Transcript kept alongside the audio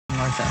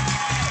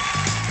Martha.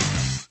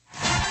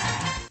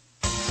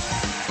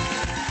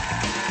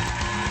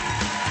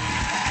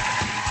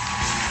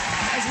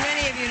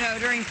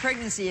 During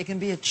pregnancy, it can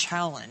be a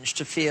challenge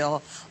to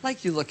feel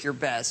like you look your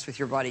best with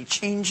your body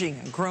changing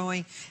and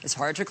growing. It's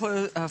hard to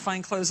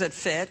find clothes that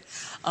fit,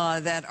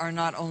 that are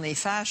not only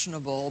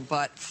fashionable,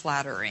 but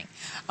flattering.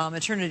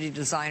 Maternity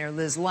designer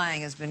Liz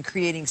Lange has been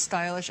creating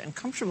stylish and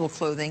comfortable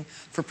clothing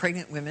for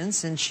pregnant women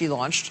since she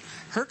launched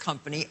her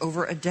company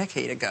over a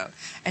decade ago.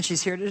 And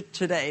she's here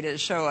today to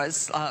show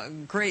us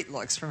great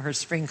looks from her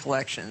spring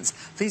collections.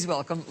 Please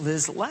welcome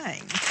Liz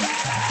Lange.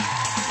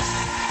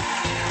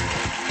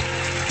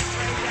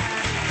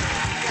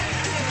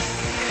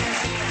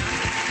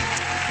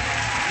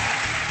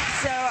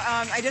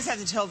 I just have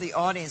to tell the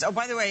audience. Oh,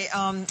 by the way,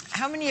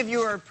 how many of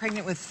you are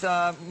pregnant with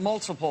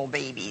multiple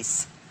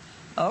babies?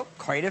 Oh,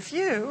 quite a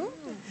few.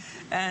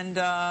 And,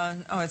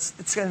 oh,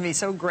 it's going to be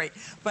so great.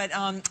 But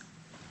I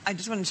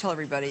just want to tell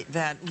everybody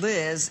that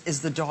Liz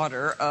is the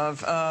daughter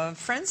of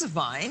friends of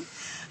mine.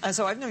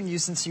 So I've known you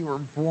since you were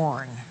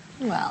born.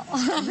 Well.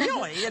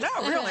 Really? You know,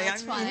 really.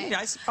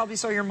 I probably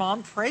saw your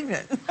mom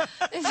pregnant.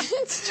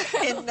 It's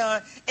true.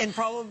 In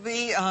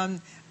probably...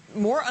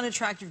 more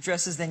unattractive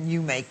dresses than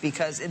you make,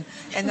 because in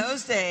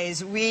those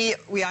days we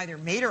either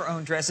made our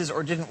own dresses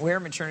or didn't wear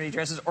maternity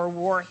dresses or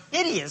wore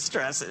hideous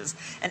dresses,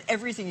 and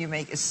everything you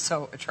make is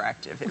so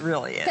attractive. It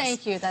really is.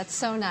 Thank you. That's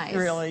so nice.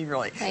 Really,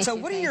 really. So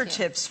what are your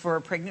tips for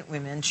pregnant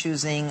women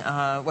choosing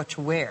what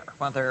to wear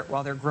while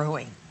they're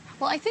growing?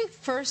 Well, I think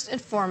first and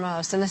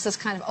foremost, and this has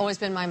kind of always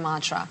been my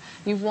mantra,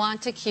 you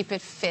want to keep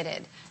it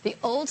fitted. The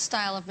old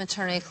style of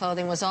maternity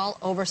clothing was all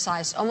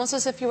oversized, almost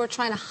as if you were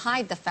trying to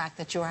hide the fact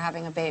that you were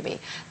having a baby.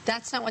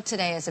 That's not what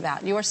today is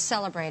about. You are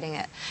celebrating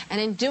it.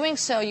 And in doing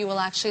so, you will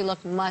actually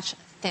look much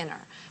thinner.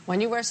 When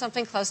you wear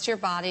something close to your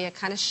body, it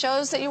kind of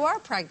shows that you are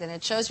pregnant.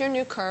 It shows your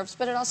new curves,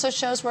 but it also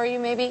shows where you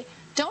maybe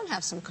don't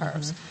have some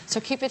curves. So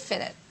keep it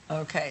fitted.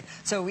 Okay,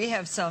 so we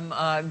have some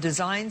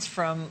designs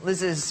from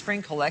Liz's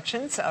spring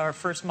collections. Our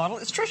first model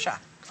is Trisha.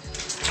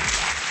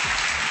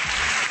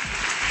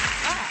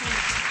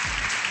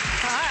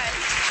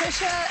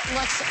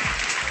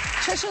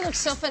 Trisha looks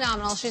so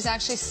phenomenal. She's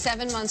actually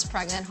 7 months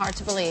pregnant, hard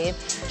to believe.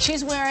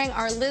 She's wearing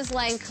our Liz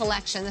Lange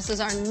collection. This is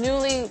our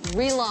newly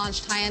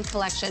relaunched high-end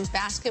collection,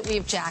 basket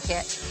weave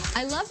jacket.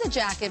 I love the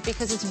jacket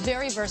because it's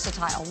very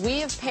versatile.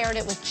 We have paired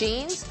it with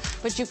jeans,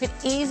 but you could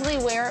easily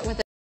wear it with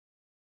a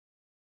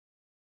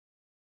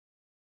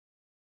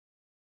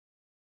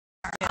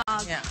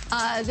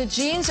the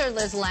jeans are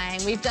Liz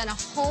Lange. We've done a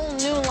whole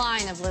new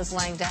line of Liz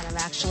Lange denim,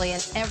 actually,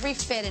 in every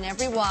fit and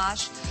every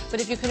wash.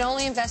 But if you can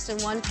only invest in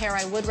one pair,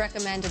 I would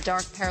recommend a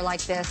dark pair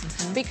like this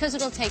because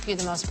it'll take you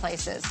the most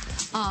places.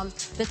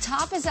 The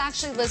top is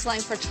actually Liz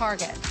Lange for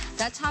Target.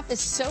 That top is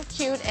so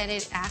cute, and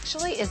it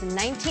actually is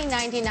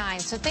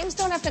 $19.99, so things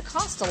don't have to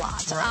cost a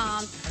lot.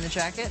 Right. And the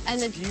jacket?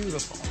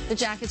 Beautiful. The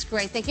jacket's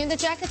great. Thank you. And the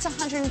jacket's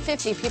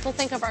 $150. People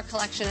think of our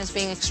collection as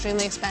being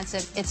extremely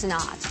expensive. It's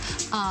not.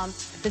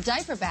 The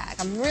diaper bag.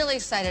 I'm really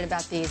excited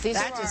about these.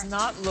 That does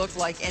not look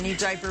like any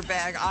diaper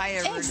bag I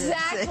ever did.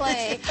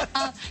 Exactly.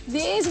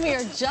 These we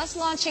are just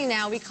launching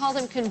now. We call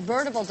them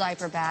convertible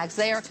diaper bags.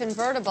 They are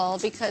convertible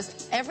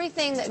because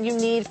everything that you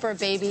need for a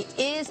baby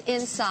is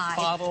inside.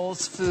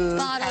 Bottles, food,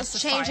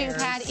 changing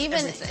pad,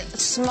 even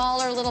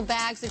smaller little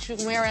bags that you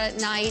can wear at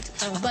night.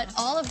 But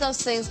all of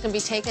those things can be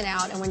taken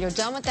out, and when you're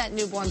done with that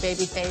newborn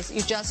baby face,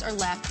 you just are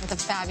left with a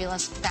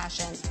fabulous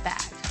fashion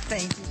bag.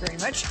 Thank you very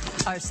much.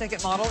 Our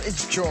second model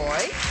is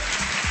Joy.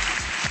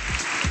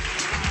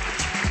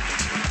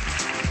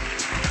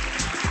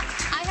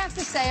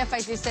 Say, if I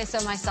do say so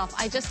myself,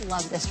 I just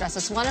love this dress.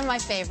 It's one of my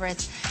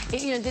favorites.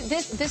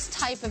 This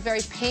type of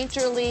very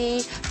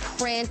painterly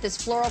print, this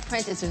floral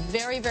print, is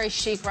very, very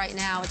chic right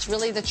now. It's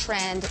really the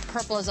trend.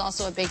 Purple is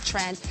also a big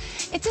trend.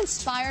 It's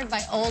inspired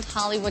by old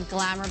Hollywood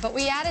glamour, but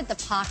we added the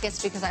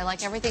pockets because I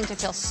like everything to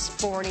feel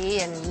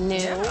sporty and new.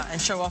 Yeah, and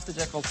show off the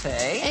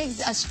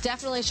décolleté.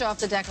 Definitely show off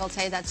the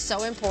décolleté. That's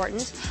so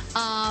important.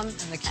 And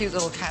the cute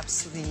little cap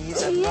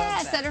sleeves.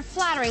 Yes, that are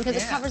flattering because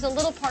it covers a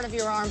little part of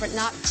your arm, but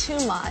not too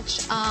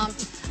much.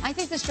 I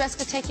think this dress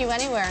could take you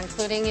anywhere,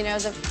 including, you know,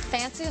 the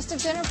fanciest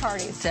of dinner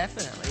parties.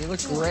 Definitely. You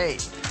look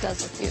great. It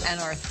does look beautiful. And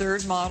our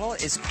third model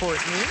is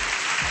Courtney.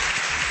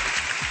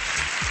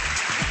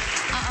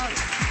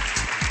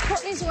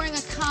 Courtney's wearing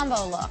a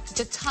combo look.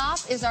 The top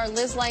is our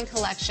Liz Lange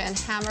collection,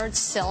 hammered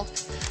silk,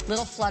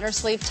 little flutter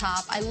sleeve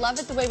top. I love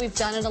it the way we've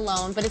done it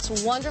alone, but it's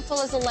wonderful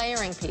as a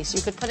layering piece.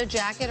 You could put a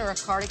jacket or a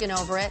cardigan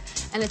over it,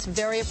 and it's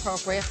very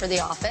appropriate for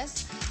the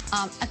office.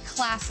 A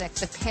classic,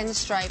 the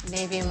pinstripe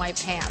navy and white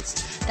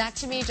pants. That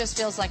to me just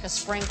feels like a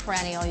spring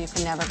perennial. You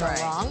can never go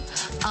wrong.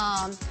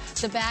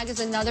 The bag is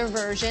another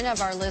version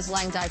of our Liz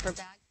Lange diaper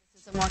bag.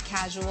 This is a more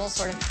casual,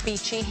 sort of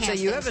beachy hand. So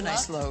you have a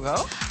nice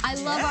logo. I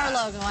love our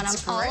logo, and I'm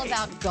all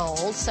about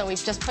gold. So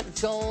we've just put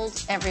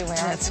gold everywhere.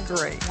 That's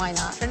great. Why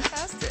not?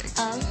 Fantastic.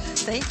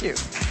 Thank you.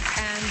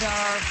 And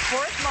our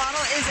fourth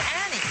model is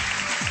Annie.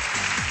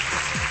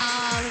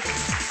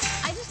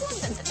 I just love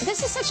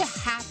This is such a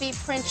happy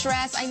print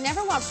dress. I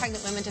never want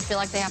pregnant women to feel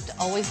like they have to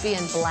always be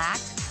in black.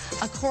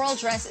 A coral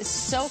dress is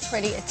so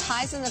pretty. It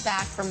ties in the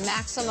back for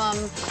maximum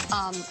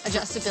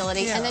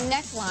adjustability, and the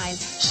neckline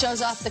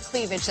shows off the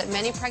cleavage that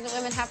many pregnant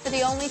women have for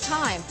the only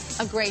time.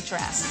 A great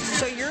dress.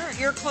 So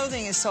your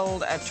clothing is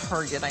sold at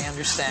Target, I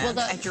understand,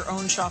 at your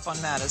own shop on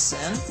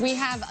Madison. We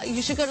have,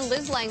 you should go to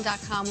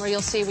lizlang.com where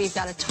you'll see we've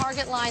got a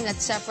Target line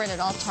that's separate at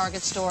all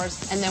Target stores,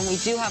 and then we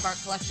do have our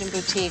collection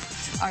boutique,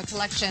 our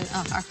collection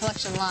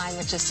line,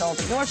 which is sold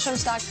at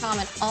Nordstrom's.com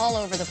and all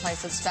over the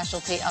place at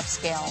specialty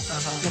upscale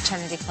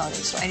maternity clothing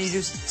stores. And you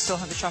do still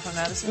have the shop on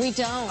Madison? We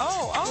don't.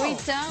 We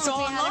don't. It's all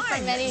we online. had it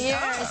for many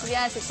years.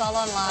 Yes, it's all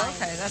online.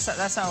 Okay, that's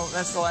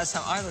the last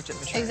time I looked at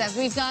maternity.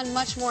 Exactly. We've gone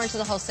much more into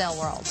the wholesale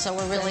world, so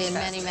we're really in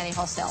many, many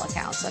wholesale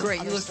accounts.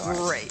 Great, you look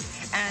great.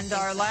 And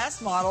our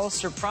last model,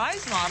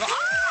 surprise model.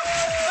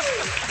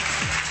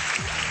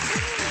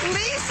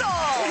 Liesl!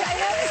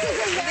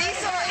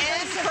 Liesl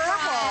in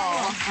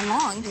purple. And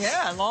long.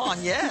 Yeah, long,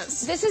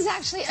 yes. This is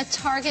actually a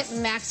Target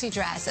maxi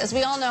dress. As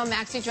we all know,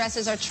 maxi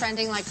dresses are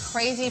trending like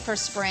crazy for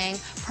spring.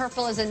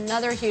 Purple is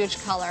another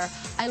huge color.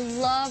 I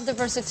love the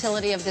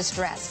versatility of this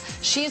dress.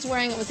 She's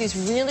wearing it with these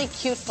really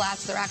cute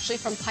flats. They're actually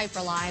from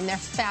Piperline. They're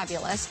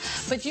fabulous.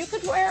 But you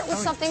could wear it with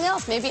something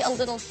else, maybe a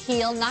little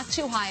heel, not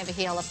too high of a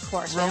heel, of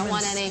course. We don't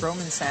want any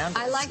Roman sandals.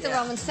 I like the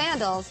Roman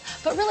sandals.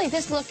 But really,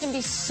 this look can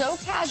be so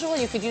casual.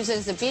 You could use it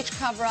as a beach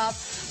cover-up.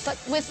 But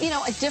with, you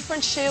know, a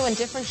different shoe and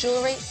different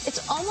jewelry,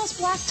 it's almost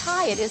black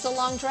tie. It is a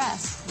long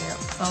dress. Yeah.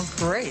 Oh,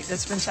 great.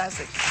 That's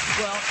fantastic.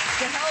 Well,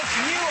 to help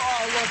you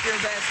all look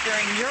your best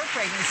during your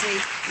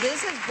pregnancy,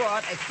 Liz has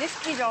brought a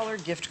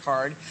 $50 gift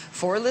card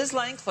for Liz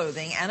Lang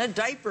clothing and a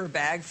diaper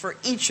bag for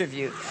each of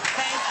you.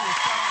 Thank you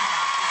so much.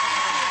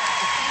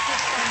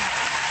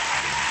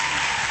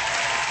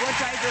 What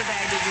diaper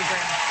bag did you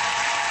bring?